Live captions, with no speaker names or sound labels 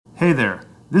Hey there,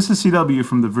 this is CW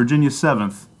from the Virginia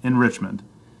 7th in Richmond.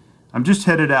 I'm just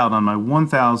headed out on my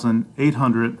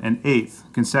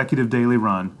 1,808th consecutive daily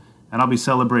run, and I'll be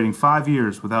celebrating 5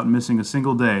 years without missing a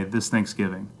single day this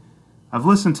Thanksgiving. I've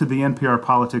listened to the NPR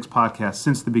Politics podcast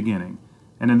since the beginning,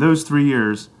 and in those 3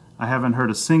 years, I haven't heard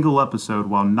a single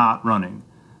episode while not running.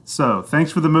 So,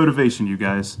 thanks for the motivation, you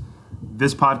guys.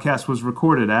 This podcast was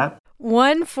recorded at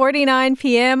 1:49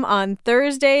 p.m. on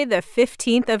Thursday, the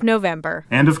 15th of November.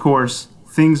 And of course,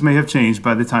 things may have changed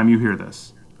by the time you hear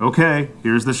this. Okay,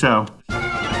 here's the show.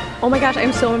 Oh my gosh,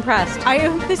 I'm so impressed.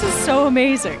 This is so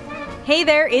amazing. Hey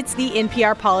there, it's the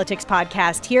NPR Politics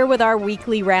Podcast here with our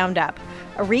weekly roundup.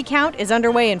 A recount is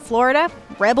underway in Florida.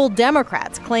 Rebel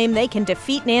Democrats claim they can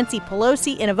defeat Nancy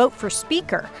Pelosi in a vote for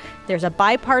Speaker. There's a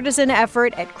bipartisan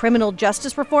effort at criminal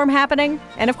justice reform happening.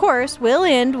 And of course, we'll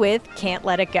end with Can't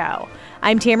Let It Go.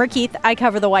 I'm Tamara Keith. I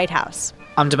cover the White House.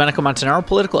 I'm Domenico Montanaro,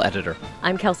 political editor.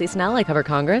 I'm Kelsey Snell. I cover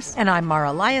Congress. And I'm Mara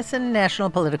Liasson,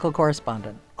 national political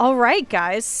correspondent. All right,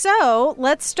 guys. So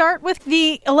let's start with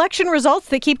the election results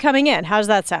that keep coming in. How does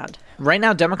that sound? Right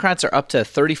now, Democrats are up to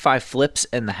 35 flips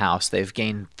in the House. They've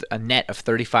gained a net of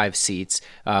 35 seats.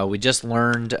 We just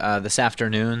learned this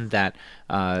afternoon that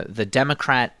the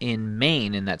Democrat in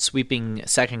Maine, in that sweeping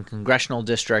 2nd congressional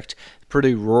district,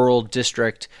 pretty rural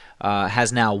district,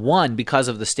 has now won because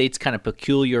of the state's kind of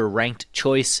peculiar ranked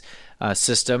choice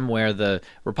system where the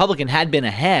Republican had been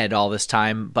ahead all this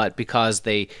time, but because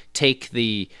they take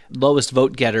the lowest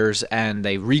vote getters and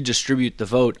they redistribute the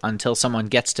vote until someone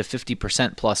gets to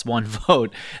 50% plus one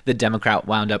vote, the Democrat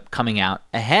wound up coming out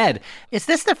ahead. Is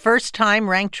this the first time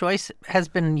ranked choice has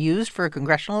been used for a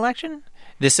congressional election?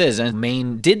 This is, and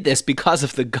Maine did this because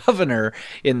of the governor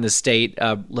in the state,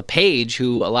 LePage,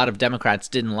 who a lot of Democrats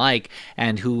didn't like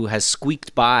and who has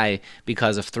squeaked by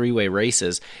because of three-way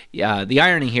races. The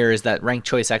irony here is that ranked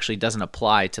choice actually doesn't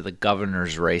apply to the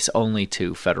governor's race, only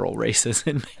to federal races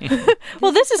in Maine.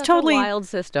 Well, this is totally a wild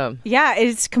system. Yeah,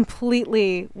 it's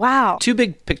completely wow. Two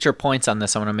big picture points on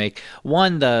this I want to make.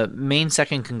 One, the Maine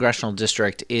 2nd congressional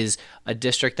district is a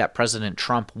district that President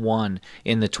Trump won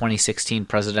in the 2016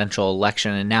 presidential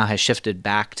election and now has shifted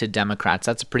back to Democrats.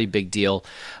 That's a pretty big deal.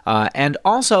 And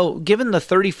also, given the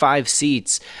 35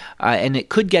 seats, and it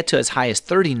could get to as high as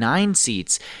 39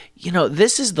 seats,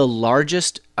 this is the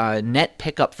largest net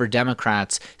pickup for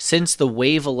Democrats since the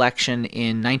wave election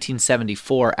in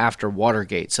 1974 after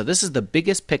Watergate. So this is the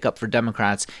biggest pickup for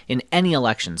Democrats in any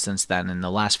election since then in the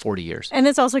last 40 years. And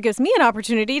this also gives me an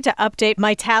opportunity to update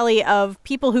my tally of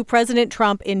people who President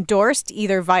Trump endorsed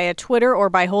either via Twitter or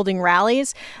by holding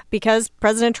rallies. Because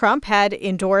President Trump had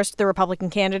endorsed the Republican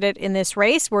candidate in this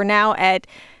race, we're now at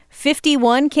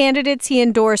 51 candidates he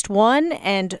endorsed won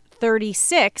and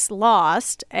 36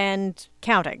 lost and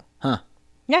counting. Huh.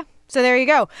 Yeah. So there you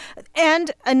go.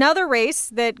 And another race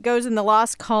that goes in the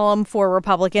loss column for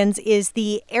Republicans is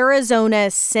the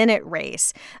Arizona Senate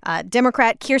race.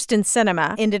 Democrat Kyrsten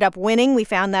Sinema ended up winning. We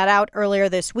found that out earlier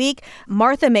this week.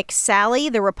 Martha McSally,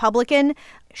 the Republican,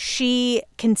 she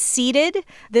conceded.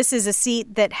 This is a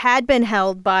seat that had been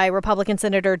held by Republican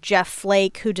Senator Jeff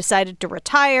Flake, who decided to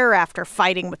retire after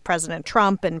fighting with President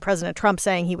Trump and President Trump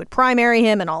saying he would primary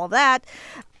him and all of that.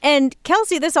 And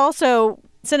Kelsey, this also,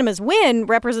 Sinema's win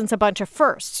represents a bunch of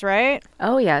firsts, right?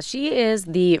 Oh, yeah. She is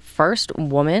the first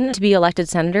woman to be elected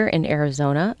senator in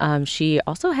Arizona. She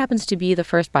also happens to be the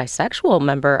first bisexual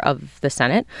member of the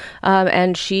Senate.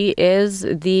 And she is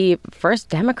the first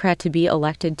Democrat to be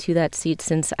elected to that seat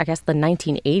since, I guess, the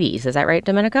 1980s. Is that right,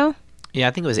 Domenico? Yeah,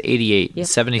 I think it was 88. Yep.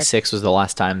 76 was the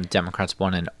last time Democrats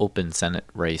won an open Senate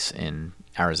race in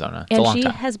Arizona. It's and a long she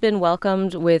time. has been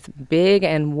welcomed with big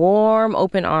and warm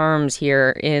open arms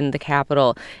here in the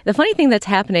Capitol. The funny thing that's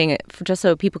happening, just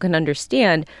so people can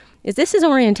understand, is this is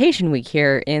orientation week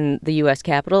here in the U.S.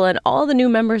 Capitol, and all the new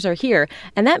members are here.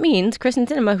 And that means Kyrsten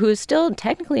Sinema, who is still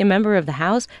technically a member of the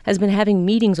House, has been having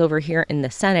meetings over here in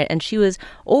the Senate. And she was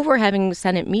over having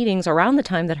Senate meetings around the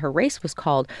time that her race was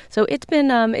called. So it's been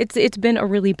it's been a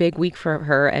really big week for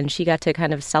her, and she got to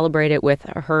kind of celebrate it with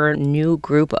her new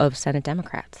group of Senate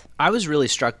Democrats. I was really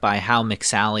struck by how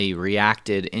McSally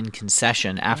reacted in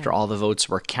concession after all the votes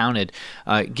were counted,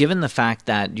 given the fact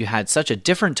that you had such a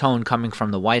different tone coming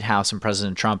from the White House and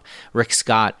President Trump. Rick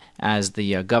Scott, as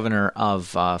the governor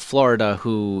of Florida,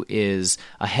 who is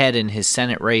ahead in his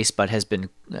Senate race but has been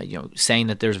saying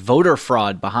that there's voter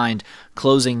fraud behind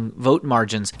closing vote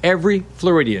margins. Every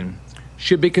Floridian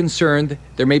should be concerned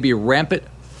there may be rampant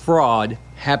fraud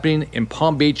happening in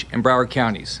Palm Beach and Broward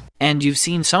counties. And you've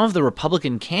seen some of the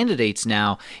Republican candidates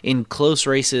now in close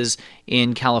races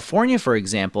in California, for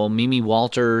example. Mimi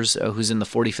Walters, who's in the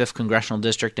 45th Congressional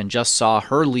District and just saw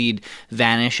her lead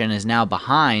vanish and is now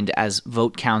behind as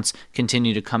vote counts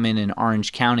continue to come in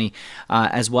Orange County,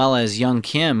 as well as Young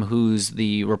Kim, who's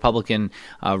the Republican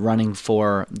running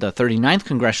for the 39th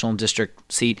Congressional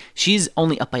District seat. She's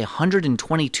only up by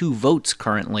 122 votes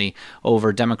currently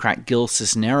over Democrat Gil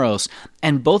Cisneros.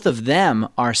 And both of them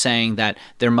are saying that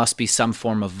there must be some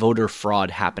form of voter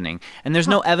fraud happening. And there's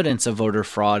no evidence of voter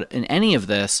fraud in any of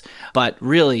this, but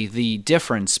really the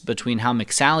difference between how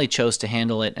McSally chose to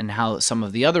handle it and how some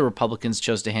of the other Republicans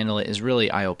chose to handle it is really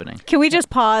eye-opening. Can we just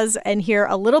pause and hear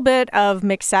a little bit of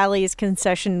McSally's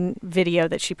concession video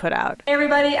that she put out? Hey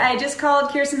everybody, I just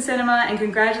called Kirsten Sinema and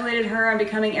congratulated her on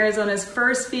becoming Arizona's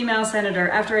first female senator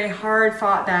after a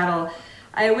hard-fought battle.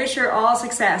 I wish her all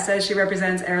success as she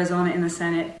represents Arizona in the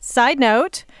Senate. Side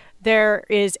note, there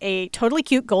is a totally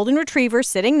cute golden retriever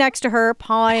sitting next to her,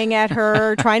 pawing at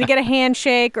her, trying to get a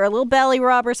handshake or a little belly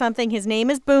rub or something. His name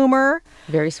is Boomer.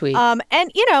 Very sweet.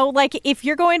 And, like, if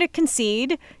you're going to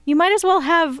concede, you might as well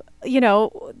have,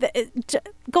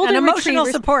 golden an emotional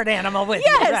retrievers. support animal with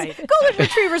yes, you. Right. Golden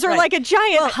retrievers are like a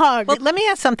giant hug. Well, let me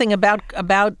ask something about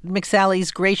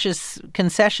McSally's gracious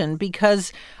concession,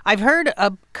 because I've heard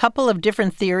a couple of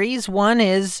different theories. One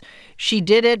is she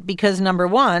did it because, number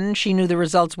one, she knew the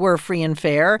results were free and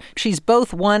fair. She's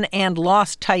both won and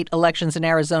lost tight elections in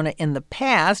Arizona in the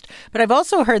past. But I've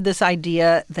also heard this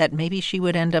idea that maybe she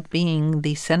would end up being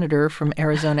the senator from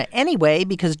Arizona anyway,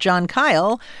 because John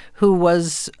Kyle, who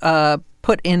was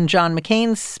put in John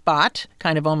McCain's spot,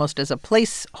 kind of almost as a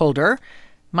placeholder,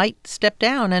 might step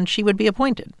down and she would be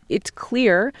appointed. It's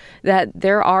clear that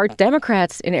there are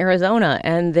Democrats in Arizona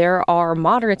and there are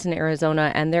moderates in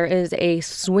Arizona, and there is a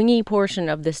swingy portion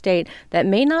of the state that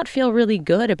may not feel really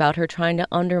good about her trying to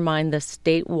undermine the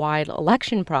statewide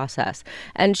election process.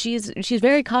 And she's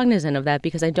very cognizant of that,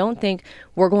 because I don't think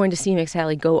we're going to see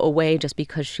McSally go away just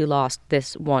because she lost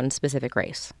this one specific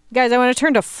race. Guys, I want to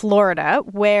turn to Florida,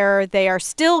 where they are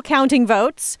still counting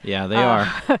votes. Yeah, they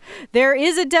are. There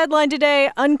is a deadline today.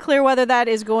 Unclear whether that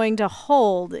is going to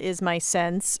hold, is my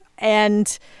sense.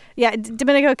 And yeah,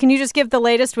 Domenico, can you just give the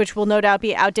latest, which will no doubt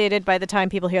be outdated by the time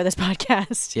people hear this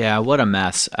podcast? Yeah, what a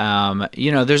mess.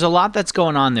 There's a lot that's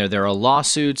going on there. There are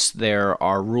lawsuits, there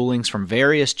are rulings from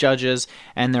various judges,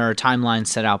 and there are timelines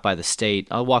set out by the state.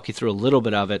 I'll walk you through a little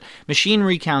bit of it. Machine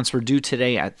recounts were due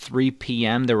today at 3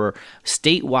 p.m. There were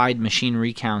statewide machine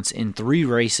recounts in 3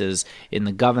 races in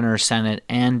the governor, Senate,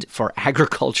 and for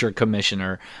agriculture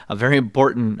commissioner, a very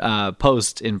important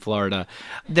post in Florida.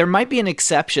 There might be an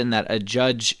exception that a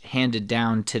judge handed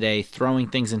down today, throwing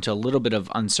things into a little bit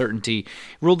of uncertainty,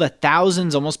 ruled that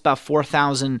thousands, almost about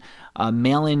 4,000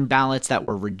 mail-in ballots that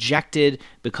were rejected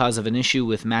because of an issue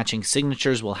with matching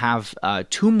signatures will have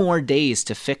 2 more days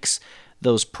to fix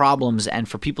those problems and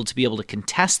for people to be able to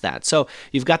contest that. So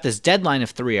you've got this deadline of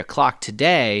 3 o'clock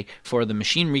today for the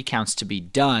machine recounts to be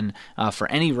done for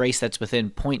any race that's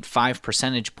within 0.5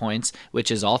 percentage points,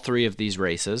 which is all 3 of these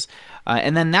races.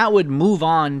 And then that would move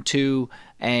on to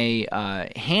a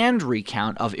hand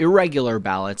recount of irregular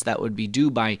ballots that would be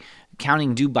due by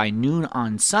noon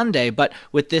on Sunday. But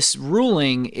with this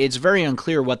ruling, it's very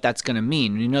unclear what that's going to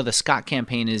mean. You know, the Scott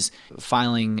campaign is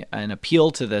filing an appeal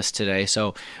to this today,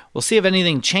 so we'll see if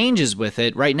anything changes with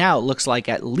it. Right now, it looks like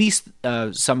at least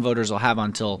some voters will have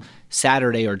until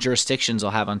Saturday, or jurisdictions will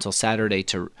have until Saturday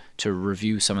to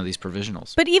review some of these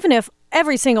provisionals. But even if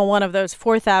every single one of those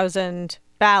 4,000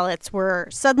 ballots were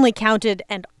suddenly counted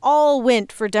and all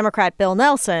went for Democrat Bill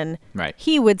Nelson, right,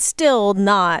 he would still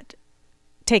not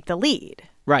take the lead.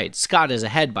 Right. Scott is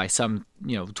ahead by some,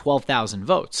 12,000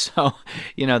 votes. So,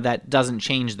 that doesn't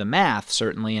change the math,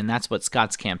 certainly, and that's what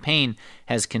Scott's campaign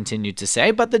has continued to say.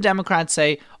 But the Democrats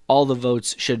say all the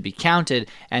votes should be counted,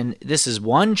 and this is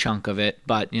one chunk of it,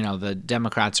 but, the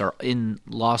Democrats are in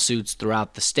lawsuits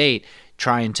throughout the state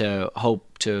trying to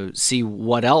hope to see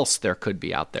what else there could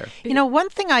be out there. One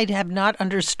thing I have not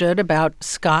understood about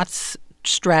Scott's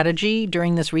strategy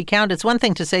during this recount, it's one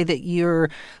thing to say that your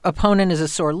opponent is a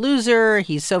sore loser,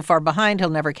 he's so far behind,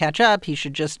 he'll never catch up, he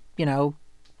should just,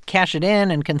 cash it in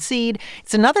and concede.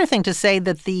 It's another thing to say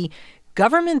that the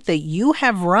government that you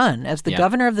have run as the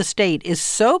governor of the state is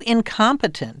so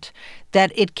incompetent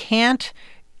that it can't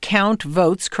count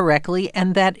votes correctly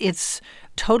and that it's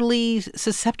totally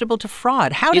susceptible to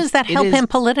fraud. How does that help him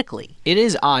politically? It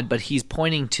is odd, but he's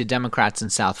pointing to Democrats in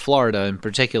South Florida, in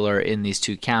particular in these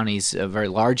 2 counties, very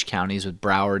large counties with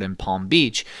Broward and Palm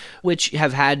Beach, which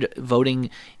have had voting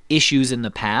issues in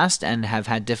the past and have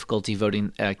had difficulty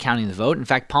counting the vote. In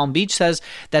fact, Palm Beach says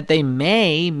that they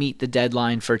may meet the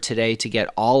deadline for today to get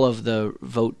all of the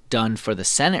vote done for the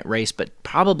Senate race, but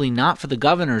probably not for the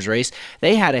governor's race.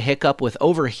 They had a hiccup with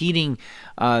overheating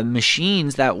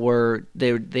machines that were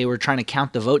trying to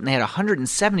count the vote, and they had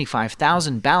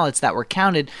 175,000 ballots that were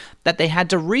counted that they had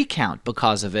to recount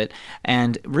because of it.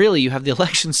 And really, you have the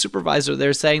election supervisor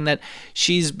there saying that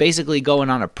she's basically going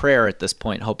on a prayer at this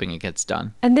point, hoping it gets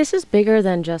done. And this is bigger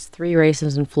than just 3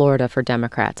 races in Florida for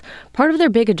Democrats. Part of their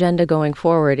big agenda going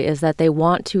forward is that they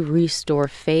want to restore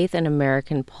faith in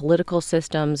American political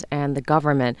systems and the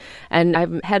government. And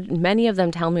I've had many of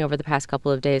them tell me over the past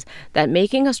couple of days that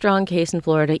making a strong case in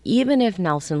Florida, even if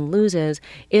Nelson loses,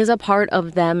 is a part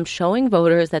of them showing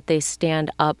voters that they stand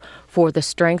up for the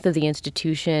strength of the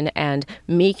institution and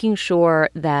making sure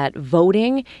that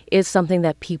voting is something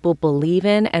that people believe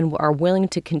in and are willing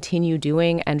to continue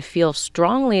doing and feel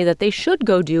strongly that they should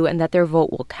go do and that their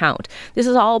vote will count. This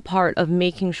is all part of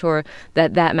making sure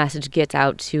that that message gets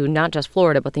out to not just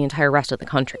Florida, but the entire rest of the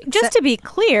country. Just to be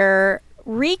clear,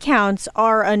 recounts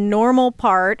are a normal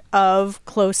part of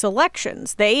close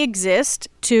elections. They exist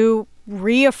to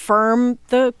reaffirm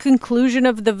the conclusion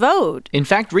of the vote. In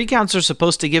fact, recounts are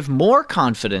supposed to give more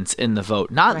confidence in the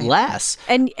vote, not less.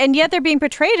 And yet they're being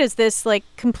portrayed as this like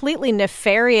completely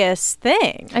nefarious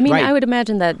thing. I mean, I would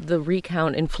imagine that the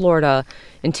recount in Florida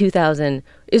in 2000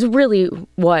 is really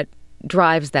what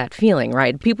drives that feeling,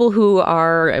 right? People who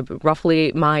are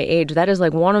roughly my age, that is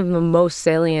like one of the most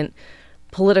salient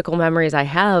political memories I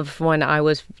have when I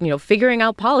was, figuring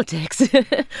out politics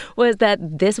was that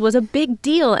this was a big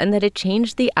deal and that it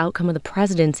changed the outcome of the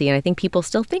presidency. And I think people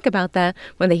still think about that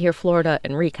when they hear Florida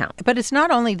and recount. But it's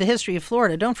not only the history of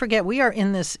Florida. Don't forget, we are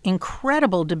in this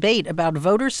incredible debate about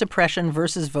voter suppression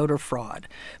versus voter fraud.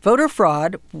 Voter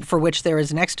fraud, for which there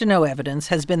is next to no evidence,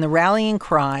 has been the rallying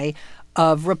cry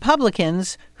of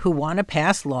Republicans who want to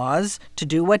pass laws to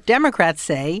do what Democrats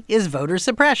say is voter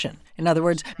suppression. In other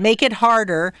words, make it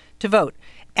harder to vote.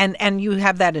 And you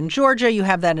have that in Georgia. You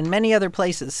have that in many other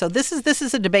places. So this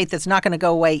is a debate that's not going to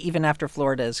go away even after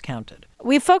Florida is counted.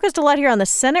 We've focused a lot here on the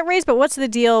Senate race, but what's the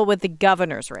deal with the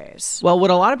governor's race? Well, what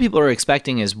a lot of people are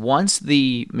expecting is once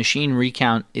the machine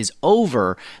recount is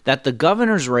over, that the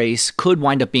governor's race could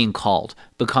wind up being called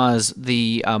because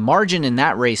the margin in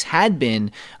that race had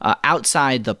been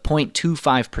outside the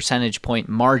 0.25 percentage point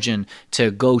margin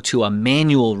to go to a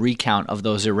manual recount of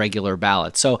those irregular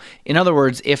ballots. So, in other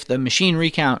words, if the machine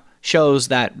recount shows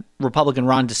that Republican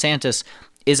Ron DeSantis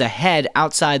is ahead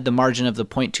outside the margin of the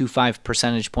 0.25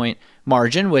 percentage point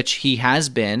margin, which he has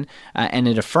been, and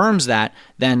it affirms that,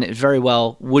 then it very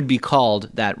well would be called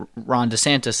that Ron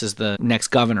DeSantis is the next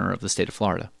governor of the state of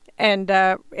Florida. And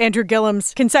Andrew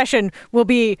Gillum's concession will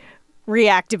be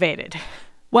reactivated.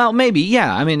 Well, maybe,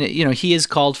 yeah. I mean, he is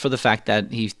called for the fact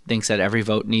that he thinks that every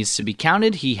vote needs to be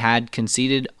counted. He had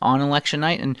conceded on election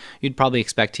night, and you'd probably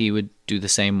expect he would do the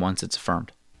same once it's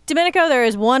affirmed. Domenico, there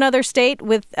is one other state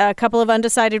with a couple of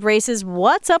undecided races.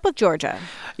 What's up with Georgia?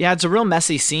 Yeah, it's a real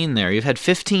messy scene there. You've had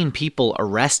 15 people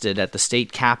arrested at the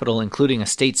state capitol, including a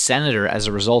state senator, as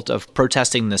a result of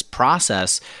protesting this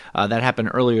process that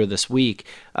happened earlier this week.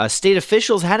 State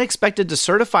officials had expected to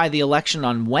certify the election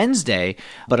on Wednesday,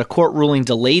 but a court ruling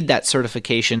delayed that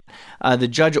certification. The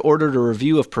judge ordered a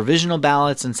review of provisional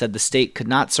ballots and said the state could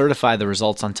not certify the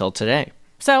results until today.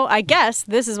 So I guess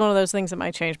this is one of those things that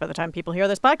might change by the time people hear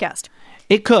this podcast.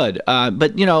 It could.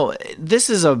 But,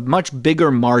 this is a much bigger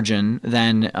margin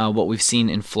than what we've seen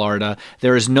in Florida.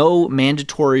 There is no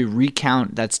mandatory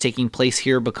recount that's taking place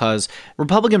here because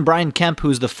Republican Brian Kemp,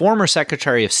 who's the former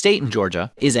Secretary of State in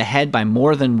Georgia, is ahead by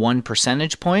more than 1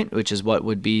 percentage point, which is what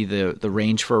would be the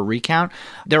range for a recount.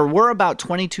 There were about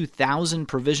 22,000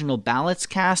 provisional ballots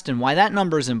cast, and why that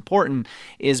number is important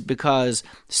is because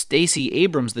Stacey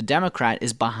Abrams, the Democrat,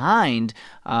 is behind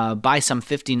by some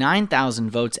 59,000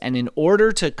 votes, and in order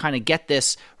to kind of get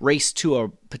this race to a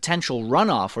potential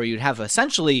runoff where you'd have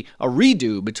essentially a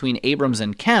redo between Abrams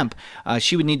and Kemp,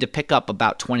 she would need to pick up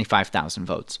about 25,000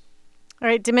 votes. All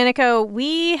right, Domenico,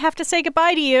 we have to say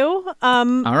goodbye to you. All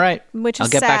right. Which is I'll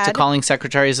get back to sad. calling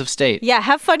secretaries of state. Yeah,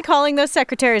 have fun calling those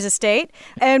secretaries of state.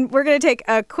 And we're going to take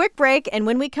a quick break. And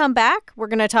when we come back, we're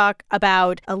going to talk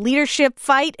about a leadership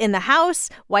fight in the House,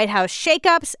 White House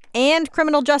shakeups, and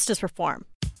criminal justice reform.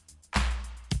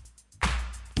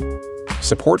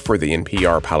 Support for the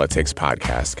NPR Politics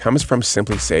podcast comes from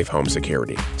Simply Safe Home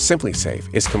Security. Simply Safe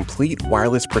is complete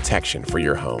wireless protection for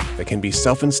your home that can be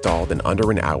self-installed in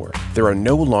under an hour. There are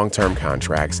no long-term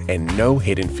contracts and no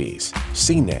hidden fees.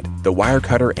 CNET, The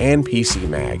Wirecutter, and PC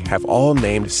Mag have all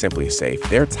named Simply Safe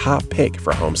their top pick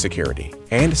for home security.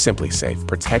 And SimpliSafe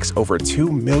protects over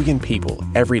 2 million people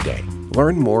every day.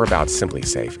 Learn more about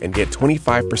SimpliSafe and get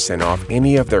 25% off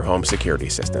any of their home security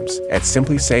systems at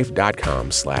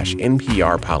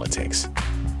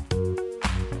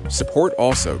simplisafe.com/NPRPolitics. Support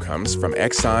also comes from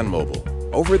ExxonMobil.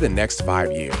 Over the next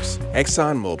 5 years,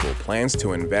 ExxonMobil plans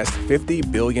to invest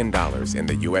 $50 billion in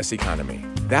the U.S. economy.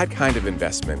 That kind of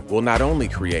investment will not only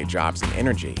create jobs in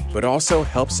energy, but also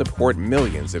help support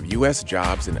millions of U.S.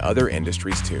 jobs in other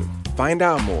industries too. Find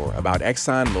out more about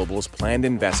ExxonMobil's planned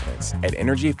investments at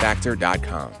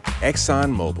energyfactor.com.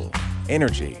 ExxonMobil.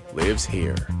 Energy lives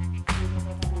here.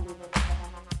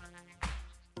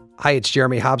 Hi, it's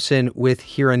Jeremy Hobson with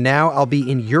Here and Now. I'll be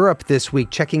in Europe this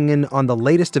week checking in on the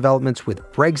latest developments with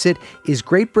Brexit. Is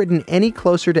Great Britain any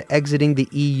closer to exiting the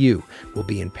EU? We'll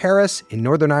be in Paris, in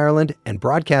Northern Ireland, and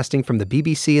broadcasting from the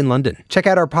BBC in London. Check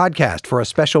out our podcast for a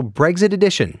special Brexit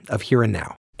edition of Here and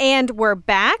Now. And we're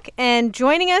back, and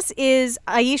joining us is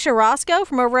Ayesha Roscoe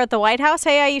from over at the White House.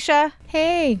 Hey, Ayesha.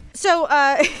 Hey. So,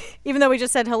 even though we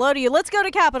just said hello to you, let's go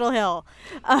to Capitol Hill.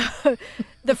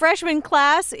 The freshman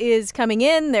class is coming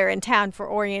in. They're in town for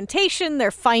orientation.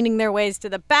 They're finding their ways to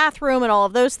the bathroom and all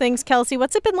of those things. Kelsey,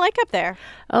 what's it been like up there?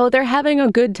 Oh, they're having a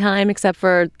good time, except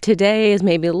for today is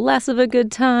maybe less of a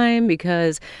good time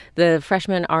because the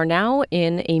freshmen are now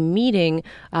in a meeting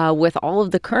with all of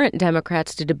the current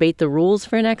Democrats to debate the rules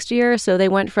for next year. So they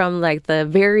went from like the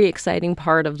very exciting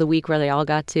part of the week where they all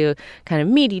got to kind of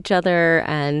meet each other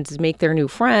and make their new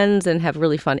friends and have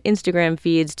really fun Instagram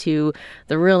feeds to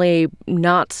the really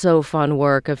not so fun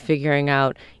work of figuring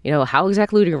out, how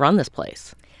exactly do you run this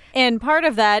place? And part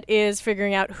of that is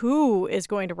figuring out who is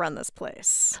going to run this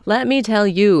place. Let me tell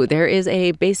you, there is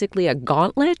basically a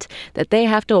gauntlet that they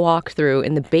have to walk through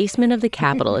in the basement of the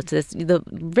Capitol. It's the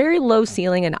very low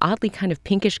ceiling and oddly kind of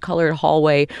pinkish colored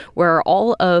hallway where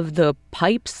all of the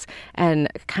pipes and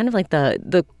kind of like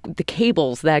the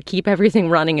cables that keep everything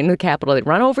running in the Capitol, they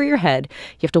run over your head.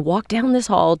 You have to walk down this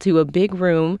hall to a big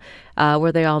room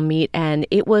where they all meet. And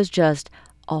it was just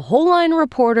a whole line of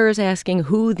reporters asking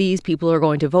who these people are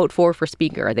going to vote for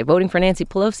speaker. Are they voting for Nancy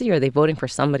Pelosi or are they voting for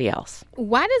somebody else?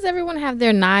 Why does everyone have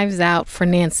their knives out for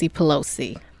Nancy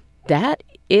Pelosi? That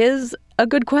is a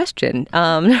good question.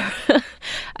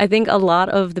 I think a lot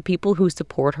of the people who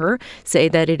support her say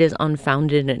that it is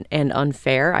unfounded and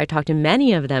unfair. I talked to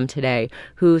many of them today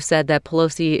who said that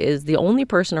Pelosi is the only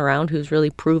person around who's really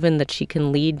proven that she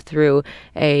can lead through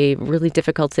a really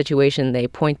difficult situation. They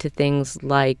point to things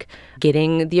like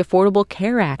getting the Affordable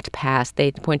Care Act passed.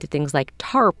 They point to things like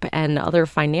TARP and other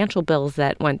financial bills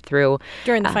that went through.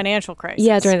 During the financial crisis.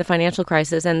 Yeah, during the financial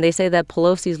crisis. And they say that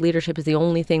Pelosi's leadership is the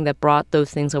only thing that brought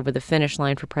those things over the finish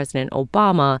line for President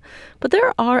Obama. But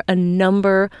there are a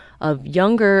number of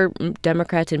younger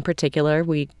Democrats in particular,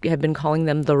 we have been calling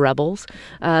them the rebels,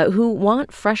 who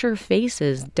want fresher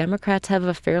faces. Democrats have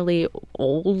a fairly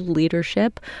old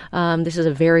leadership. This is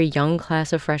a very young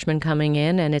class of freshmen coming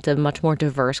in, and it's a much more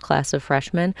diverse class of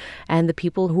freshmen. And the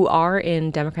people who are in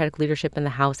Democratic leadership in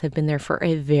the House have been there for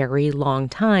a very long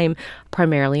time,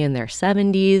 primarily in their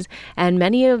 70s. And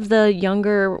many of the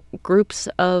younger groups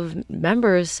of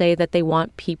members say that they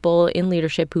want people in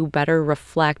leadership who better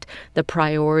reflect the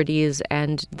priorities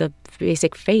and the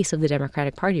basic face of the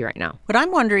Democratic Party right now. What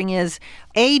I'm wondering is,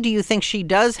 A, do you think she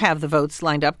does have the votes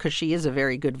lined up because she is a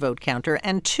very good vote counter?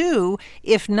 And two,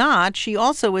 if not, she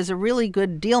also is a really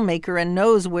good deal maker and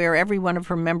knows where every one of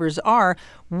her members are.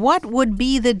 What would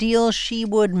be the deal she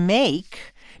would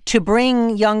make to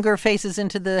bring younger faces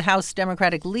into the House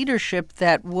Democratic leadership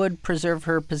that would preserve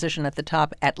her position at the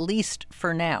top, at least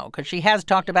for now? Because she has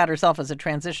talked about herself as a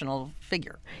transitional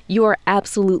figure. You are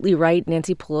absolutely right.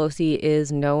 Nancy Pelosi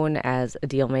is known as a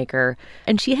deal maker,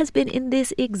 and she has been in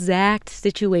this exact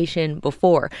situation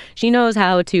before. She knows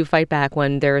how to fight back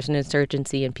when there is an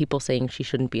insurgency and people saying she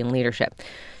shouldn't be in leadership.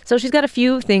 So she's got a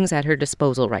few things at her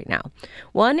disposal right now.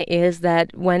 One is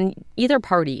that when either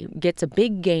party gets a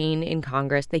big gain in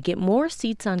Congress, they get more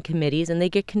seats on committees and they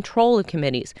get control of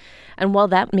committees. And while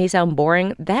that may sound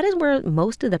boring, that is where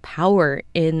most of the power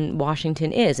in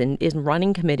Washington is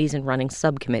running committees and running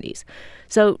subcommittees.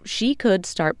 So she could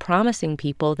start promising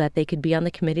people that they could be on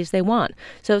the committees they want.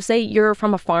 So say you're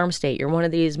from a farm state, you're one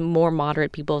of these more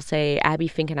moderate people, say Abby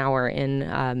Finkenauer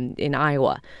in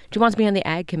Iowa. She wants to be on the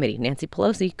Ag Committee. Nancy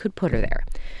Pelosi could put her there.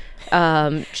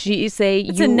 It's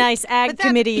a nice ag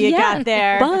committee you got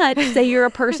there. But say you're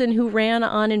a person who ran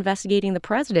on investigating the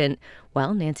president.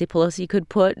 Well, Nancy Pelosi could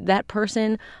put that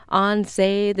person on,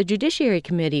 say, the Judiciary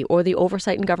Committee or the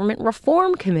Oversight and Government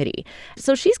Reform Committee.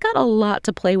 So she's got a lot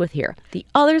to play with here. The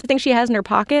other thing she has in her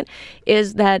pocket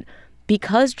is that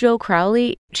because Joe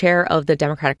Crowley, chair of the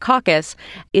Democratic caucus,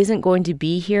 isn't going to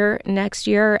be here next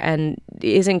year and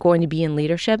isn't going to be in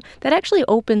leadership, that actually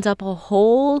opens up a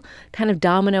whole kind of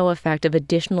domino effect of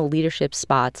additional leadership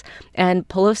spots. And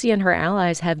Pelosi and her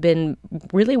allies have been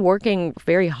really working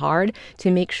very hard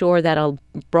to make sure that a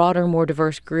broader, more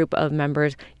diverse group of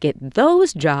members get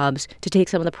those jobs to take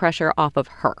some of the pressure off of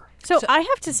her. So I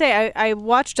have to say, I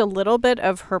watched a little bit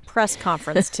of her press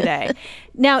conference today.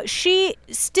 Now, she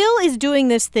still is doing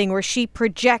this thing where she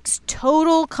projects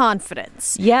total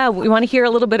confidence. Yeah, we want to hear a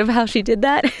little bit of how she did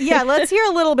that? Yeah, let's hear a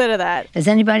little bit of that. Does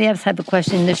anybody else have a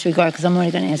question in this regard? Because I'm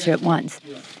only going to answer it once.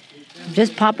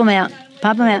 Just pop them out.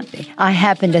 Pop them out. I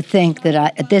happen to think that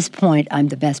at this point, I'm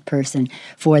the best person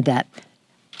for that.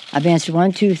 I've answered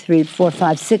 1, 2, 3, 4,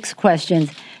 5, 6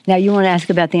 questions. Now, you want to ask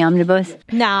about the omnibus?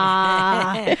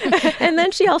 Nah. And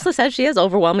then she also says she has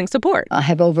overwhelming support. I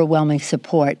have overwhelming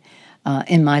support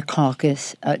in my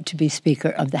caucus to be Speaker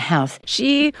of the House.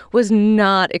 She was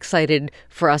not excited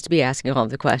for us to be asking all of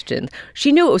the questions.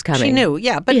 She knew it was coming. She knew,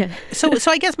 yeah. But yeah. So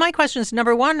I guess my question is,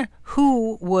 number one,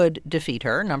 who would defeat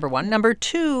her? Number one. Number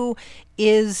two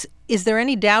is there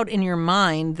any doubt in your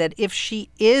mind that if she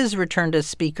is returned as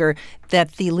Speaker,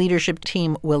 that the leadership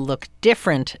team will look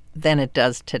different than it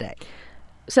does today?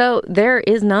 So there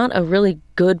is not a really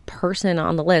good person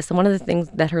on the list. And one of the things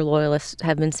that her loyalists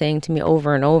have been saying to me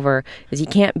over and over is you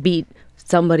can't beat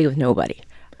somebody with nobody.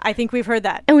 I think we've heard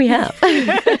that. And we have.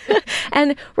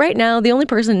 And right now, the only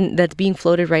person that's being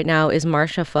floated right now is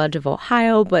Marcia Fudge of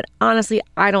Ohio. But honestly,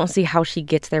 I don't see how she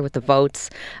gets there with the votes.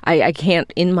 I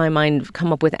can't, in my mind,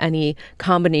 come up with any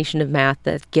combination of math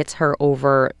that gets her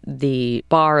over the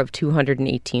bar of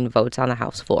 218 votes on the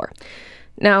House floor.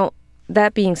 Now,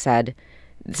 that being said,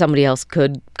 somebody else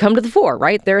could come to the fore,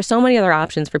 right? There are so many other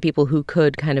options for people who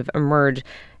could kind of emerge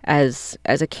as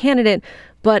a candidate.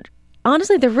 But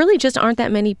honestly, there really just aren't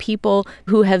that many people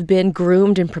who have been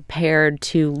groomed and prepared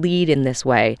to lead in this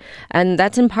way. And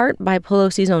that's in part by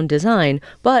Pelosi's own design.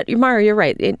 But, Mara, you're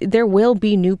right. There will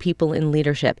be new people in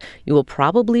leadership. You will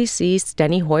probably see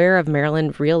Steny Hoyer of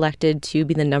Maryland reelected to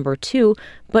be the number 2.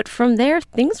 But from there,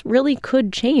 things really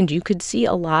could change. You could see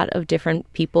a lot of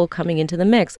different people coming into the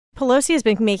mix. Pelosi has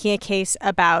been making a case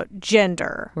about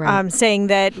gender, right. Saying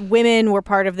that women were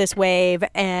part of this wave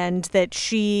and that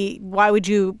why would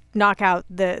you knock out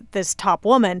this top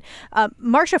woman?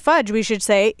 Marcia Fudge, we should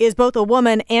say, is both a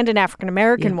woman and an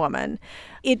African-American woman.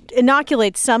 It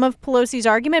inoculates some of Pelosi's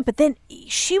argument, but then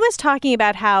she was talking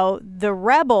about how the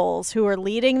rebels who are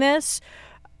leading this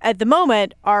at the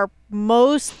moment are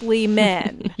mostly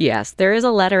men. Yes, there is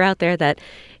a letter out there that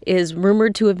is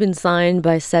rumored to have been signed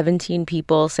by 17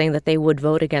 people saying that they would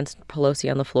vote against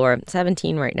Pelosi on the floor.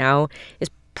 17 right now is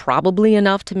probably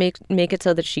enough to make it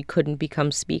so that she couldn't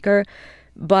become Speaker.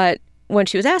 But when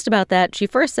she was asked about that, she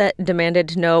first demanded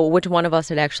to know which one of us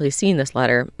had actually seen this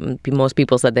letter. Most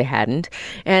people said they hadn't.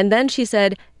 And then she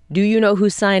said, do you know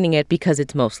who's signing it? Because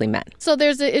it's mostly men. So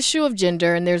there's the issue of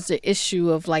gender and there's the issue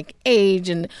of like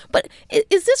age. But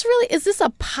is this a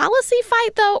policy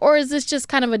fight, though? Or is this just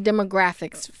kind of a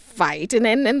demographics fight?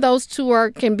 And those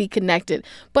two can be connected.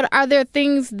 But are there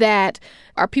things that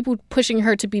are people pushing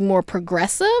her to be more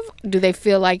progressive? Do they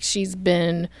feel like she's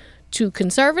been too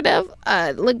conservative?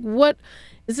 What?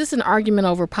 Is this an argument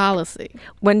over policy?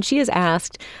 When she is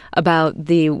asked about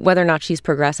whether or not she's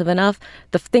progressive enough,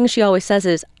 the thing she always says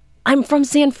is, I'm from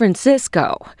San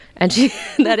Francisco. And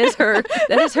that is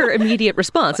her immediate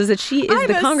response, is that she is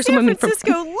the congresswoman San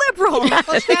Francisco liberal.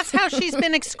 Well, that's how she's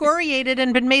been excoriated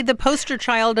and been made the poster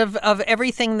child of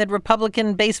everything that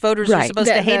Republican-based voters are supposed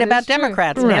to hate about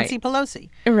Democrats, right. Nancy Pelosi.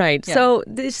 Right. Yeah.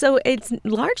 So it's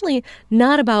largely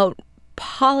not about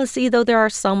policy, though there are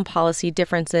some policy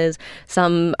differences.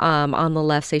 Some on the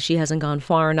left say she hasn't gone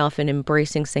far enough in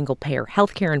embracing single-payer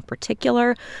healthcare in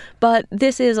particular. But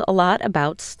this is a lot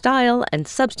about style and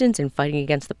substance in fighting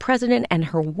against the president and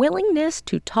her willingness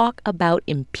to talk about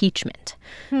impeachment.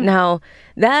 Now,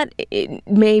 that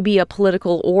may be a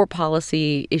political or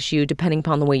policy issue depending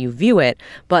upon the way you view it,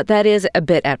 but that is a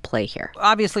bit at play here.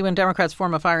 Obviously, when Democrats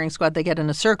form a firing squad, they get in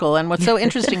a circle. And what's so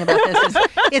interesting about this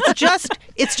is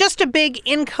it's just a big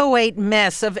inchoate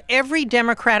mess of every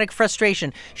Democratic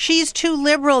frustration. She's too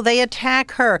liberal. They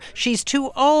attack her. She's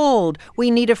too old.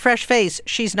 We need a fresh face.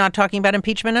 She's not talking about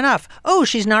impeachment enough. Oh,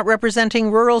 she's not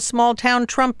representing rural, small-town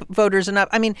Trump voters enough.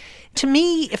 I mean, to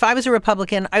me, if I was a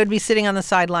Republican, I would be sitting on the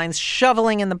sidelines shoveling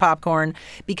reveling in the popcorn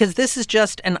because this is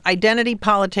just an identity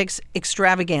politics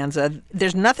extravaganza.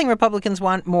 There's nothing Republicans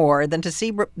want more than to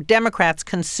see Democrats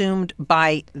consumed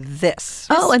by this.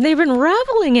 Oh, and they've been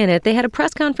reveling in it. They had a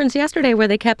press conference yesterday where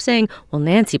they kept saying, well,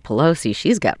 Nancy Pelosi,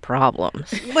 she's got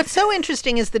problems. What's so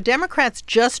interesting is the Democrats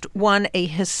just won a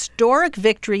historic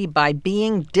victory by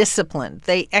being disciplined.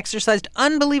 They exercised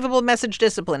unbelievable message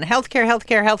discipline. Healthcare,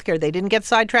 healthcare, healthcare. They didn't get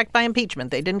sidetracked by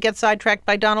impeachment. They didn't get sidetracked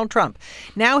by Donald Trump.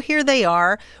 Now here they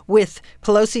are with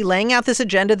Pelosi laying out this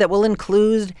agenda that will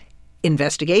include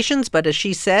investigations, but as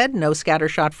she said, no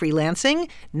scattershot freelancing,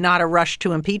 not a rush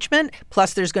to impeachment.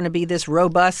 Plus, there's going to be this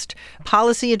robust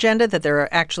policy agenda that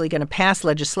they're actually going to pass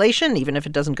legislation, even if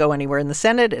it doesn't go anywhere in the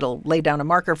Senate. It'll lay down a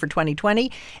marker for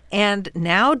 2020. And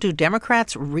now, do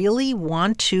Democrats really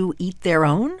want to eat their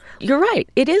own? You're right.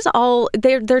 It is all,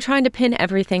 they're trying to pin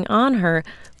everything on her.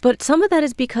 But some of that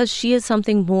is because she is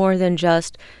something more than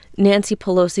just Nancy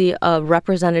Pelosi, a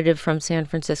representative from San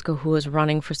Francisco who is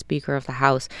running for Speaker of the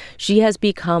House. She has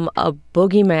become a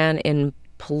boogeyman in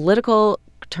political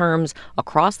terms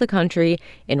across the country,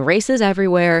 in races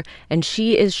everywhere, and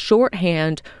she is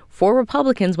shorthand for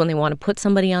Republicans when they want to put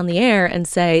somebody on the air and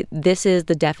say, this is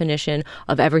the definition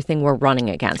of everything we're running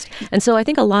against. And so I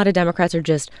think a lot of Democrats are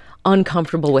just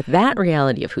uncomfortable with that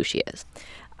reality of who she is.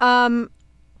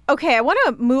 Okay, I want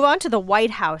to move on to the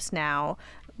White House now.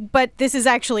 But this is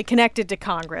actually connected to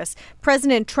Congress.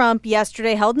 President Trump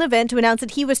yesterday held an event to announce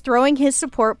that he was throwing his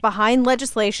support behind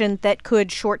legislation that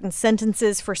could shorten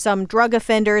sentences for some drug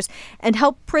offenders and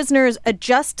help prisoners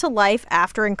adjust to life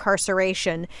after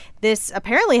incarceration. This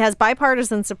apparently has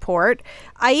bipartisan support.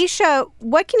 Aisha,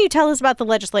 what can you tell us about the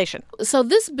legislation? So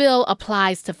this bill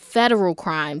applies to federal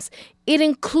crimes. It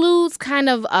includes kind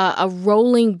of a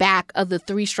rolling back of the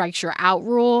 3 strikes you're out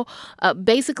rule.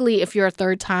 Basically, if you're a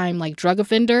third-time drug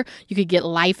offender, you could get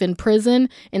life in prison.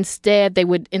 Instead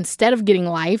of getting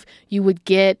life, you would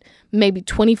get maybe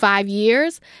 25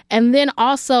 years. And then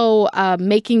also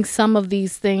making some of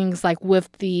these things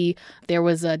there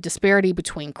was a disparity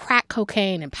between crack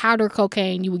cocaine and powder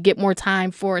cocaine. You would get more time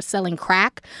for selling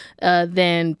crack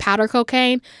than powder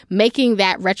cocaine, making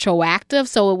that retroactive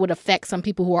so it would affect some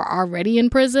people who are already in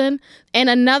prison. And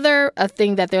another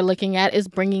thing that they're looking at is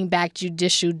bringing back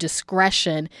judicial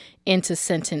discretion into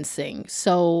sentencing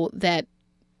so that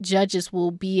judges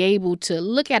will be able to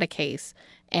look at a case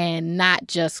and not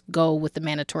just go with the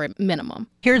mandatory minimum.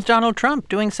 Here's Donald Trump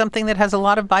doing something that has a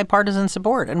lot of bipartisan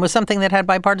support and was something that had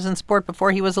bipartisan support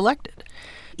before he was elected.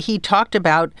 He talked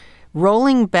about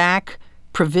rolling back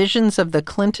provisions of the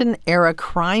Clinton-era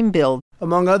crime bill.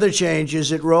 Among other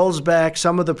changes, it rolls back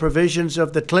some of the provisions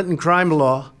of the Clinton crime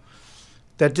law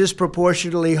that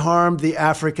disproportionately harmed the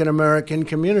African-American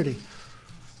community.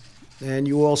 And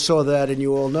you all saw that and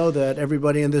you all know that.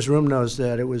 Everybody in this room knows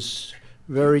that. It was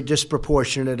very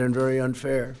disproportionate and very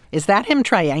unfair. Is that him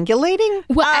triangulating?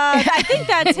 Well, I think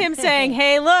that's him saying,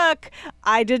 hey, look,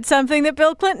 I did something that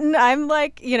Bill Clinton,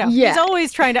 he's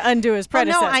always trying to undo his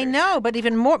predecessor. Well, no, I know,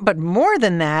 but more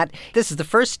than that, this is the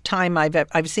first time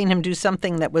I've seen him do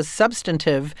something that was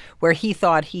substantive where he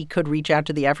thought he could reach out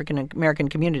to the African American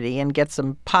community and get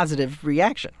some positive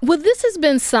reaction. Well, this has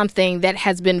been something that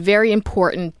has been very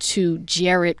important to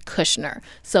Jared Kushner.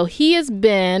 So he has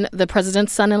been the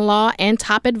president's son-in-law and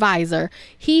top advisor.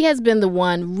 He has been the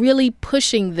one really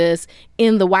pushing this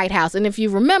in the White House. And if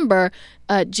you remember,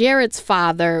 Jared's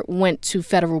father went to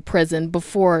federal prison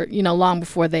before, long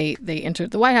before they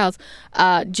entered the White House.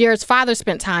 Jared's father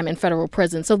spent time in federal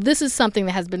prison. So this is something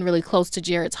that has been really close to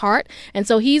Jared's heart. And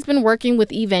so he's been working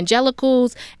with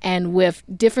evangelicals and with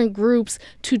different groups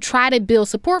to try to build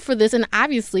support for this, and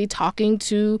obviously talking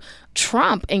to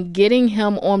Trump and getting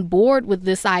him on board with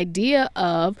this idea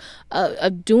of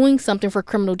doing something for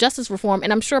criminal justice reform.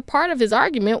 And I'm sure part of his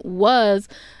argument was,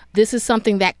 this is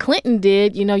something that Clinton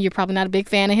did. You're probably not a big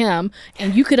fan of him,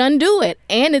 and you could undo it.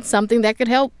 And it's something that could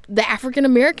help the African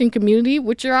American community,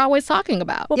 which you're always talking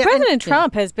about. Well, President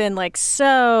Trump has been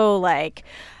so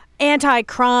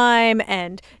anti-crime,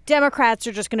 and Democrats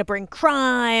are just going to bring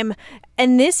crime.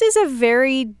 And this is a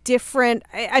very different,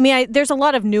 there's a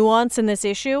lot of nuance in this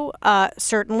issue.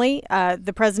 Certainly,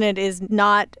 the president is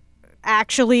not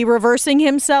actually reversing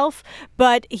himself,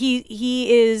 but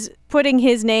he is putting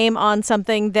his name on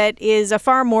something that is a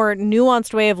far more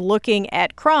nuanced way of looking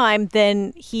at crime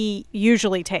than he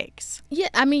usually takes. Yeah,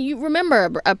 I mean, you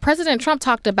remember President Trump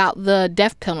talked about the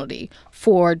death penalty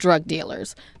for drug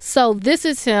dealers. So this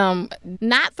is him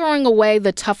not throwing away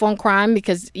the tough on crime,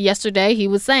 because yesterday he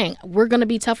was saying, we're going to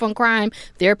be tough on crime.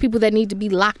 There are people that need to be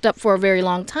locked up for a very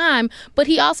long time. But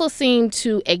he also seemed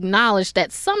to acknowledge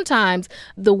that sometimes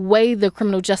the way the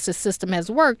criminal justice system has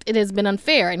worked, it has been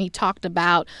unfair. And he talked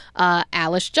about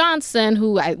Alice Johnson,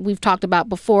 who we've talked about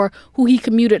before, who he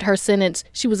commuted her sentence.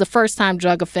 She was a first-time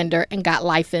drug offender and got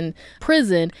life in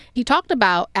prison. He talked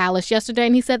about Alice yesterday,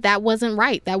 and he said that wasn't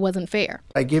right. That wasn't fair.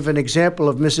 I give an example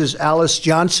of Mrs. Alice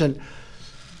Johnson,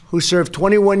 who served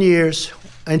 21 years,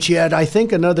 and she had, I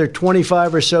think, another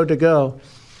 25 or so to go.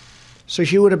 So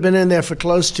she would have been in there for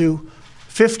close to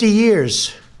 50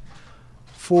 years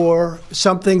for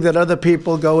something that other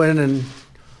people go in and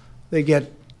they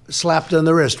get slapped on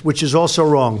the wrist, which is also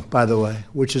wrong, by the way,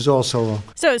 which is also wrong.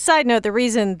 So, side note, the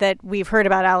reason that we've heard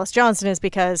about Alice Johnson is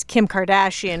because Kim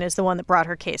Kardashian is the one that brought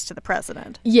her case to the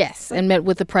president. Yes, and met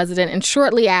with the president. And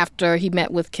shortly after he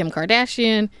met with Kim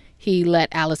Kardashian, he let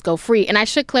Alice go free. And I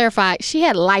should clarify, she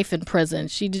had life in prison.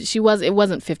 It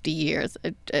wasn't 50 years,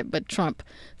 but Trump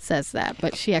says that.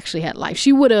 But she actually had life.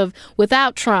 She would have,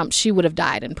 without Trump, she would have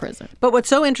died in prison. But what's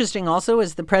so interesting also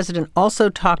is the president also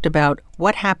talked about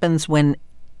what happens when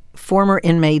former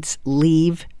inmates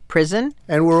leave prison.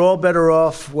 And we're all better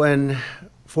off when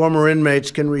former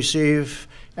inmates can receive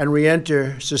and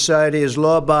reenter society as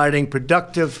law-abiding,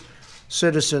 productive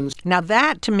citizens. Now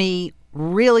that, to me,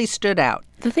 really stood out.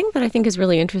 The thing that I think is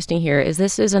really interesting here is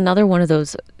this is another one of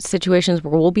those situations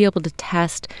where we'll be able to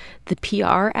test the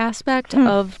PR aspect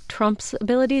of Trump's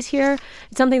abilities here.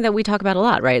 It's something that we talk about a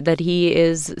lot, right? That he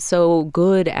is so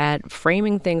good at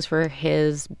framing things for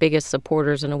his biggest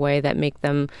supporters in a way that make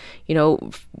them,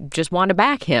 just want to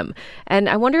back him. And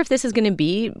I wonder if this is going to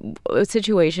be a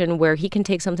situation where he can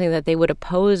take something that they would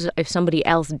oppose if somebody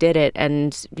else did it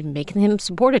and make him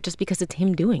support it just because it's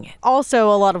him doing it. Also,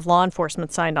 a lot of law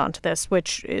enforcement signed on to this,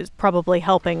 which is probably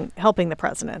helping the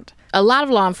president. A lot of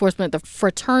law enforcement, the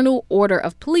Fraternal Order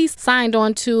of Police, signed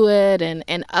on to it,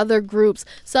 and other groups.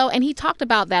 So, and he talked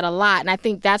about that a lot. And I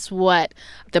think that's what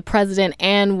the president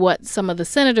and what some of the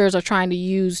senators are trying to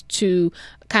use to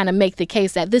kind of make the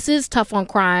case that this is tough on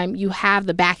crime. You have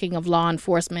the backing of law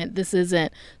enforcement. This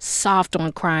isn't soft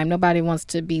on crime. Nobody wants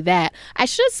to be that. I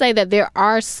should say that there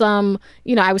are some,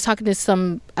 I was talking to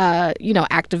some,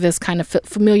 activists kind of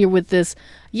familiar with this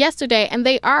yesterday, and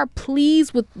they are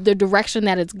pleased with the direction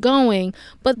that it's going,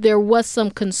 but there was some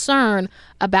concern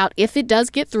about if it does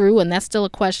get through, and that's still a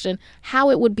question, how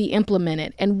it would be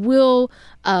implemented. And will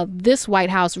this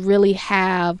White House really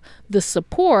have the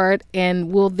support,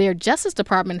 and will their Justice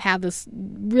Department have this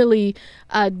really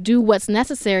do what's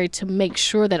necessary to make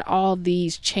sure that all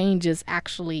these changes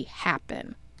actually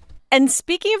happen? And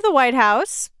speaking of the White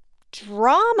House,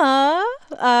 drama.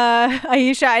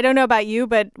 Ayesha, I don't know about you,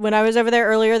 but when I was over there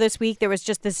earlier this week, there was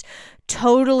just this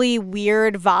totally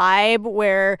weird vibe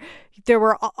where there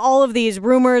were all of these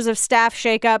rumors of staff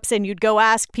shakeups, and you'd go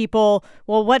ask people,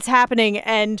 well, what's happening?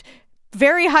 And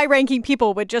very high-ranking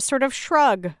people would just sort of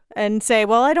shrug and say,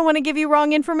 well, I don't want to give you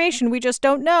wrong information. We just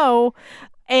don't know.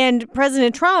 And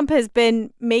President Trump has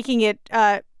been making it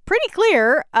pretty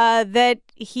clear that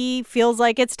he feels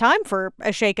like it's time for a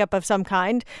shakeup of some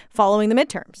kind following the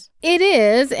midterms. It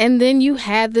is. And then you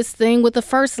had this thing with the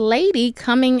First Lady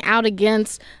coming out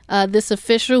against this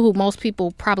official who most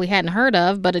people probably hadn't heard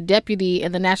of, but a deputy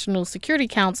in the National Security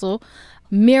Council,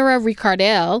 Mira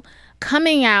Ricardel,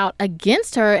 coming out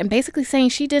against her and basically saying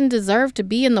she didn't deserve to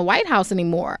be in the White House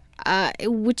anymore,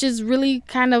 which is really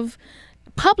kind of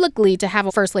publicly to have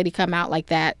a First Lady come out like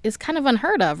that is kind of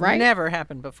unheard of, right? Never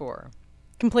happened before.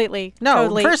 Completely. No,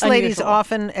 totally First Ladies unusual.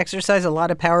 often exercise a lot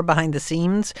of power behind the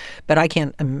scenes, but I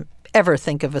can't ever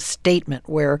think of a statement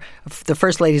where the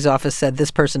First Lady's office said this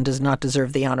person does not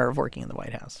deserve the honor of working in the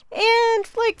White House. And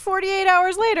like 48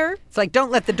 hours later. It's like,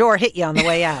 don't let the door hit you on the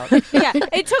way out. Yeah,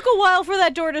 it took a while for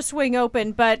that door to swing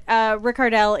open, but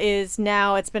Ricardel is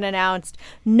now, it's been announced,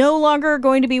 no longer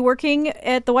going to be working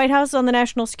at the White House on the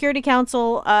National Security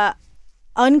Council.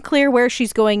 Unclear where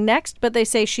she's going next, but they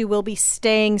say she will be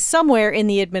staying somewhere in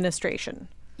the administration.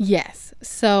 Yes.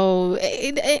 So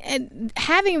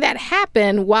having that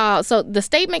happen so the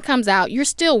statement comes out, you're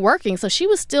still working. So she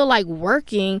was still like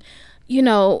working,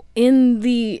 in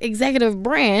the executive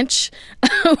branch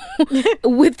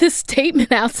with this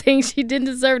statement out saying she didn't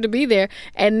deserve to be there.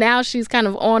 And now she's kind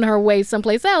of on her way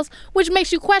someplace else, which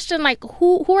makes you question, like,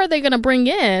 who are they going to bring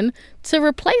in to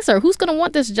replace her? Who's going to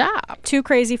want this job? 2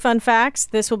 crazy fun facts.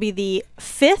 This will be the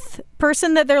 5th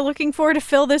person that they're looking for to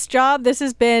fill this job. This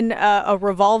has been a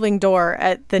revolving door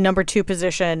at the number 2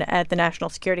 position at the National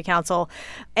Security Council.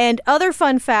 And other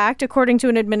fun fact, according to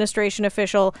an administration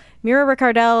official, Mira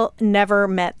Ricardel never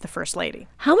met the First Lady.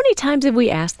 How many times have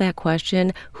we asked that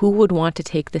question? Who would want to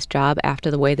take this job after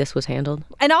the way this was handled?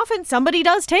 And often somebody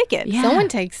does take it. Yeah. Someone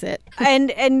takes it.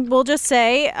 And we'll just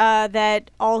say that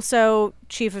also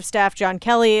Chief of Staff John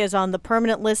Kelly is on the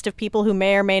permanent list of people who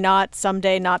may or may not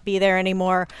someday not be there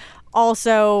anymore.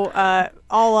 Also,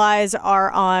 all eyes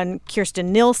are on Kirstjen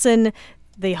Nielsen,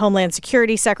 the Homeland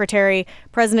Security Secretary.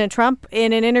 President Trump,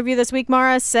 in an interview this week,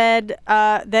 Mara, said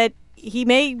that he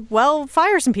may well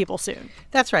fire some people soon.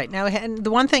 That's right. Now, and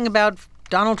the one thing about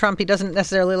Donald Trump, he doesn't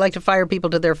necessarily like to fire people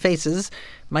to their faces.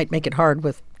 Might make it hard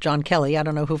with John Kelly. I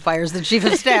don't know who fires the chief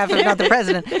of staff if not the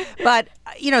president. But,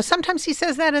 sometimes he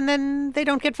says that and then they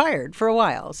don't get fired for a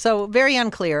while. So very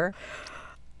unclear.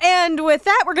 And with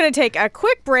that, we're going to take a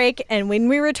quick break. And when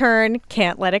we return,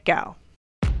 can't let it go.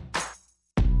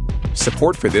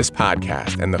 Support for this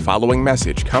podcast and the following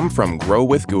message come from Grow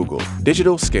with Google.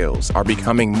 Digital skills are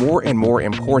becoming more and more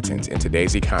important in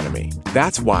today's economy.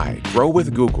 That's why Grow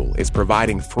with Google is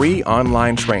providing free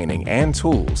online training and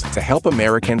tools to help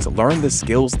Americans learn the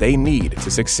skills they need to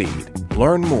succeed.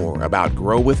 Learn more about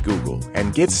Grow with Google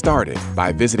and get started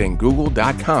by visiting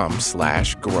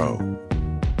google.com/grow.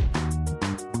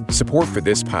 Support for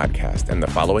this podcast and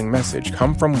the following message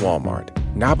come from Walmart.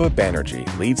 Naba Banerjee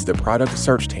leads the product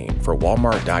search team for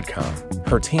Walmart.com.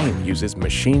 Her team uses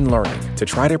machine learning to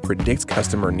try to predict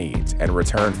customer needs and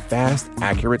return fast,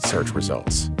 accurate search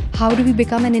results. How do we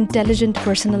become an intelligent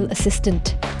personal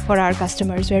assistant for our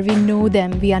customers, where we know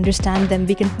them, we understand them,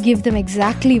 we can give them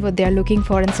exactly what they're looking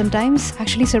for, and sometimes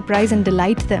actually surprise and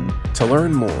delight them? To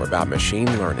learn more about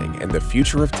machine learning and the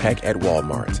future of tech at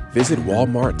Walmart, visit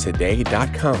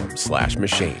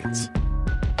walmarttoday.com/machines.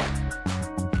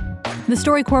 The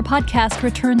StoryCorps podcast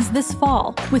returns this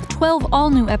fall with 12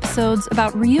 all-new episodes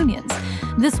about reunions.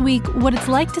 This week, what it's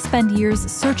like to spend years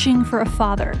searching for a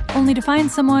father, only to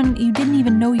find someone you didn't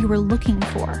even know you were looking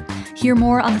for. Hear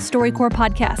more on the StoryCorps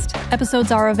podcast.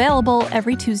 Episodes are available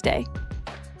every Tuesday.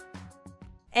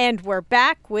 And we're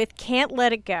back with Can't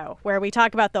Let It Go, where we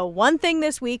talk about the one thing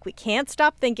this week we can't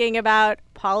stop thinking about,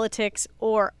 politics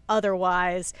or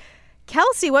otherwise.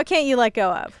 Kelsey, what can't you let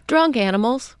go of? Drunk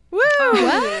animals. Woo!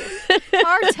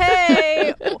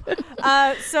 Party!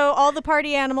 So all the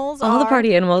party animals All the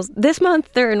party animals. This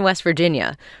month, they're in West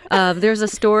Virginia. There's a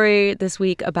story this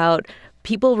week about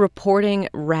people reporting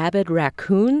rabid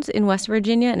raccoons in West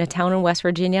Virginia, in a town in West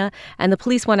Virginia. And the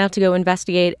police went out to go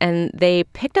investigate, and they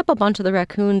picked up a bunch of the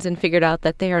raccoons and figured out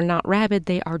that they are not rabid,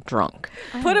 they are drunk.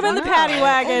 Put them in the paddy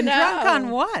wagon. Oh, no. Drunk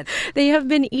on what? They have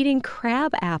been eating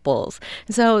crab apples.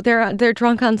 So they're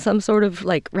drunk on some sort of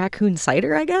like raccoon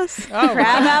cider, I guess. Oh,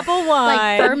 crab apple wine.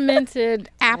 Like fermented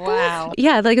apples? Wow.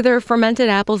 Yeah, like they're fermented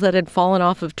apples that had fallen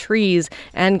off of trees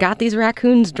and got these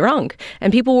raccoons drunk.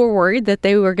 And people were worried that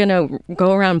they were going to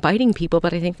go around biting people,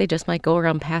 but I think they just might go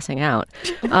around passing out.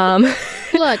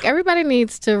 Look, everybody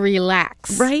needs to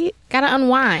relax. Right? Gotta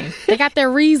unwind. They got their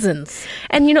reasons.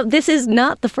 And, this is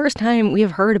not the first time we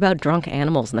have heard about drunk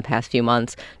animals in the past few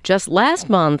months. Just last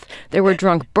month, there were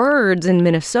drunk birds in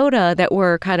Minnesota that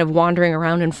were kind of wandering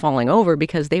around and falling over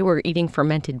because they were eating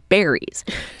fermented berries.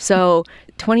 So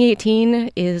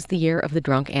 2018 is the year of the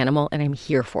drunk animal, and I'm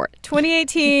here for it.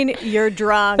 2018, you're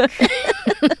drunk.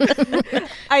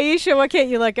 Aisha, what can't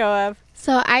you let go of?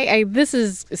 So this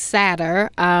is sadder.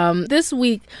 This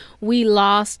week, we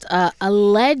lost a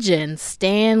legend,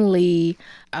 Stan Lee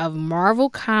of Marvel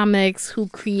Comics, who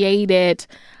created,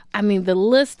 the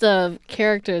list of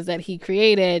characters that he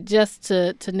created, just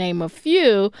to name a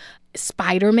few: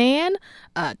 Spider-Man,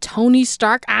 Tony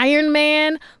Stark, Iron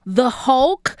Man, the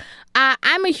Hulk.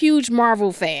 I'm a huge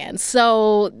Marvel fan.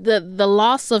 So the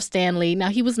loss of Stan Lee, now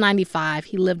he was 95,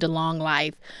 he lived a long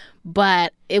life,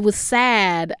 but it was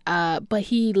sad, but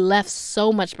he left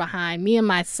so much behind. Me and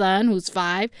my son, who's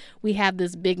 5, we have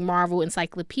this big Marvel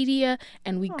encyclopedia,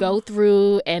 and we go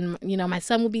through, and my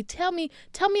son will be, tell me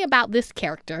about this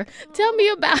character. Tell me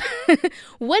about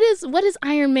what is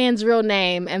Iron Man's real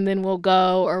name, and then we'll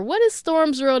go, or what is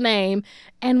Storm's real name,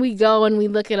 and we go and we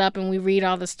look it up and we read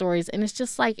all the stories, and it's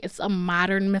just like it's a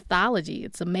modern mythology.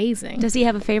 It's amazing. Does he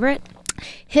have a favorite?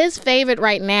 His favorite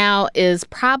right now is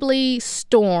probably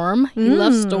Storm. He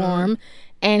loves Storm,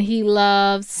 and he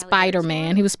loves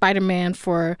Spider-Man. He was Spider-Man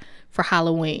for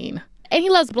Halloween. And he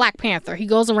loves Black Panther. He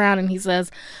goes around and he says,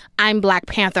 "I'm Black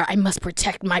Panther. I must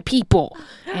protect my people."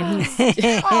 And he's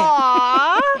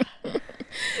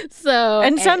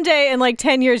And someday in like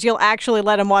 10 years, you'll actually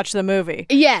let him watch the movie.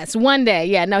 Yes, one day.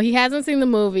 Yeah, no, he hasn't seen the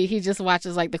movie. He just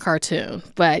watches like the cartoon.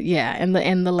 But yeah, and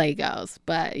the Legos.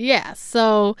 But yeah,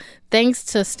 so thanks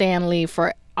to Stan Lee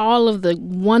for all of the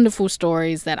wonderful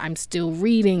stories that I'm still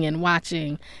reading and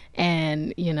watching.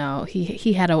 And, you know,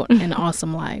 he had an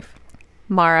awesome life.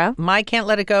 Mara? My Can't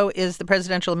Let It Go is the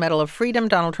Presidential Medal of Freedom.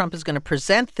 Donald Trump is going to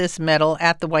present this medal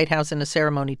at the White House in a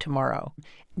ceremony tomorrow.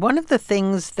 One of the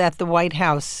things that the White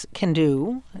House can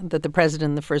do, that the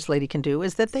president and the first lady can do,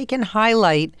 is that they can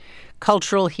highlight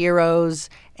cultural heroes,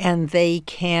 and they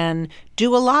can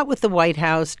do a lot with the White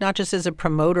House, not just as a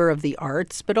promoter of the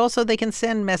arts, but also they can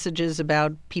send messages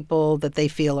about people that they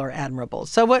feel are admirable.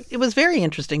 So it was very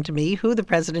interesting to me who the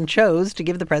president chose to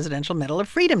give the Presidential Medal of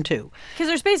Freedom to. Because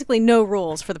there's basically no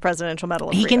rules for the Presidential Medal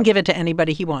of Freedom. He can give it to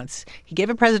anybody he wants. He gave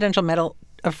a Presidential Medal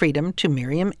of Freedom to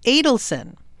Miriam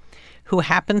Adelson, who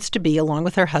happens to be, along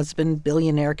with her husband,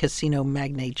 billionaire casino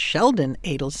magnate Sheldon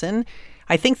Adelson,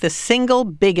 I think the single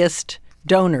biggest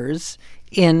donors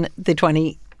in the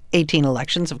 2018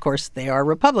 elections. Of course, they are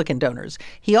Republican donors.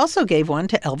 He also gave one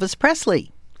to Elvis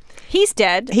Presley. He's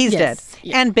dead. He's dead.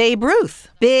 Yeah. And Babe Ruth.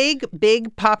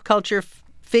 Big pop culture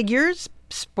figures,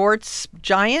 sports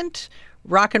giant,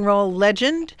 rock and roll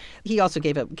legend. He also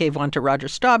gave one to Roger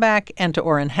Staubach and to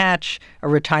Orrin Hatch, a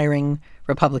retiring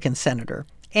Republican senator,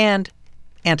 and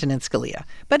Antonin Scalia.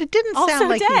 But it didn't sound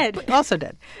like dead. Also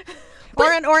dead.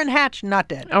 Orrin Hatch, not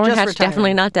dead. Orrin Hatch,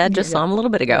 definitely not dead. Just saw him a little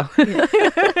bit ago.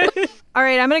 All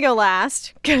right, I'm going to go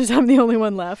last because I'm the only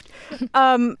one left.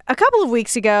 A couple of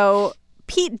weeks ago,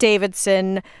 Pete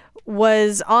Davidson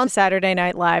was on Saturday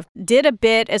Night Live, did a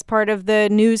bit as part of the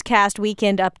newscast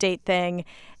weekend update thing,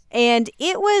 and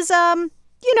it was,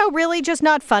 really just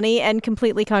not funny and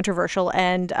completely controversial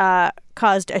and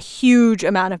caused a huge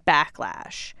amount of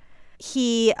backlash.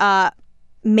 He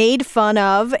made fun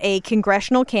of a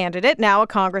congressional candidate, now a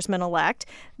congressman-elect,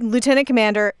 Lieutenant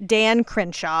Commander Dan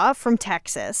Crenshaw from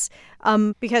Texas,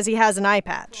 because he has an eye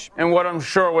patch. And what I'm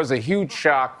sure was a huge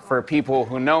shock for people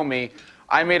who know me,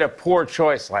 I made a poor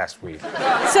choice last week.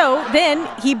 So then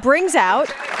he brings out...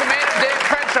 Commander Dan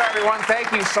Crenshaw, everyone,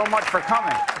 thank you so much for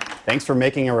coming. Thanks for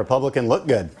making a Republican look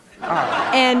good.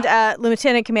 And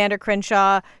Lieutenant Commander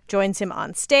Crenshaw joins him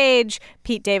on stage.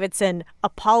 Pete Davidson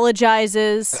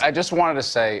apologizes. I just wanted to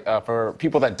say, for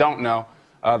people that don't know,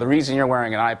 the reason you're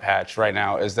wearing an eye patch right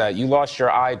now is that you lost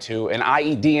your eye to an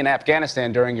IED in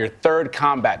Afghanistan during your third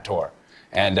combat tour.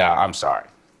 And I'm sorry.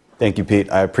 Thank you,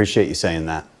 Pete. I appreciate you saying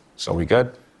that. So we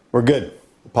good? We're good.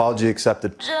 Apology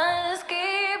accepted.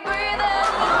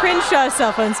 Crenshaw's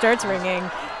cell phone starts ringing,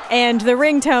 and the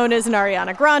ringtone is an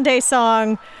Ariana Grande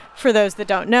song. For those that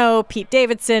don't know, Pete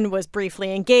Davidson was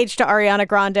briefly engaged to Ariana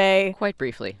Grande. Quite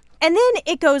briefly. And then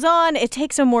it goes on, it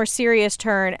takes a more serious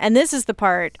turn, and this is the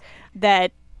part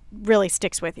that really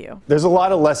sticks with you. There's a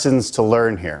lot of lessons to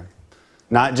learn here.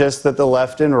 Not just that the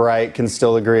left and right can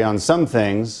still agree on some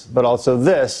things, but also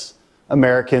this: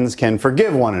 Americans can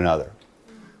forgive one another.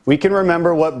 We can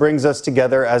remember what brings us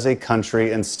together as a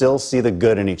country and still see the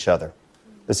good in each other.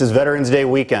 This is Veterans Day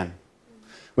weekend,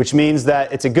 which means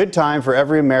that it's a good time for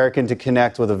every American to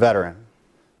connect with a veteran.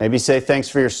 Maybe say thanks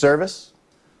for your service,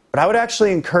 but I would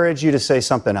actually encourage you to say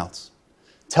something else.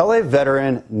 Tell a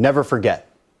veteran, never forget.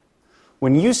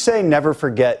 When you say never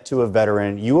forget to a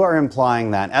veteran, you are implying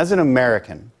that as an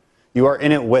American, you are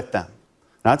in it with them,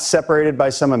 not separated by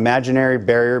some imaginary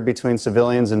barrier between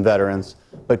civilians and veterans,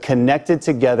 but connected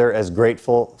together as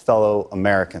grateful fellow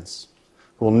Americans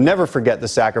who will never forget the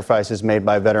sacrifices made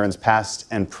by veterans past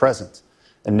and present,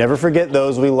 and never forget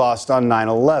those we lost on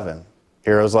 9/11,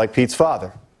 heroes like Pete's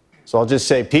father. So I'll just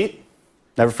say, Pete,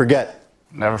 never forget.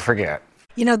 Never forget.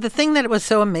 You know, the thing that was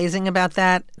so amazing about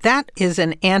that is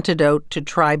an antidote to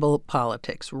tribal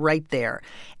politics right there.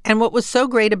 And what was so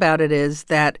great about it is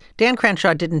that Dan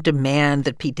Crenshaw didn't demand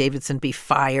that Pete Davidson be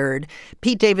fired.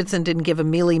 Pete Davidson didn't give a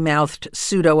mealy-mouthed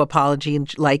pseudo-apology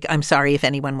like, I'm sorry if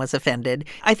anyone was offended.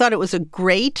 I thought it was a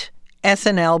great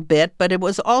SNL bit, but it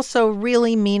was also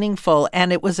really meaningful.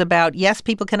 And it was about, yes,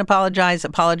 people can apologize.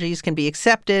 Apologies can be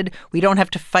accepted. We don't have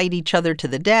to fight each other to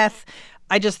the death.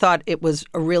 I just thought it was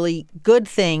a really good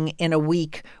thing in a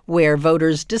week where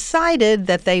voters decided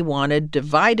that they wanted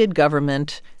divided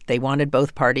government. They wanted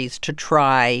both parties to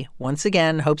try, once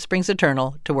again, hope springs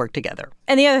eternal, to work together.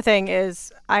 And the other thing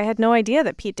is, I had no idea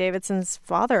that Pete Davidson's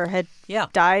father had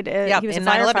died. He was in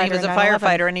 9/11. He was a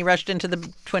firefighter, and he rushed into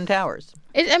the Twin Towers.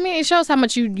 It shows how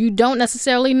much you don't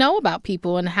necessarily know about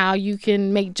people and how you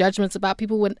can make judgments about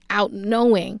people without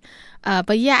knowing.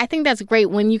 But yeah, I think that's great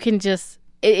when you can just...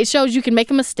 It shows you can make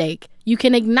a mistake, you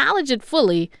can acknowledge it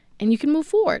fully, and you can move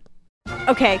forward.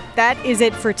 Okay, that is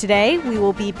it for today. We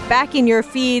will be back in your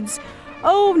feeds,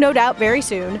 no doubt very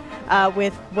soon,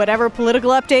 with whatever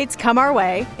political updates come our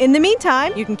way. In the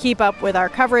meantime, you can keep up with our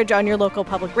coverage on your local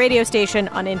public radio station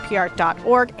on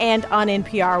NPR.org and on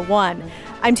NPR One.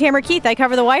 I'm Tamara Keith. I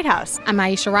cover the White House. I'm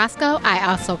Aisha Roscoe. I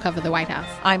also cover the White House.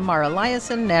 I'm Mara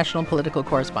Liasson, national political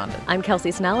correspondent. I'm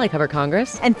Kelsey Snell. I cover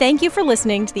Congress. And thank you for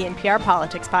listening to the NPR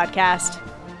Politics Podcast.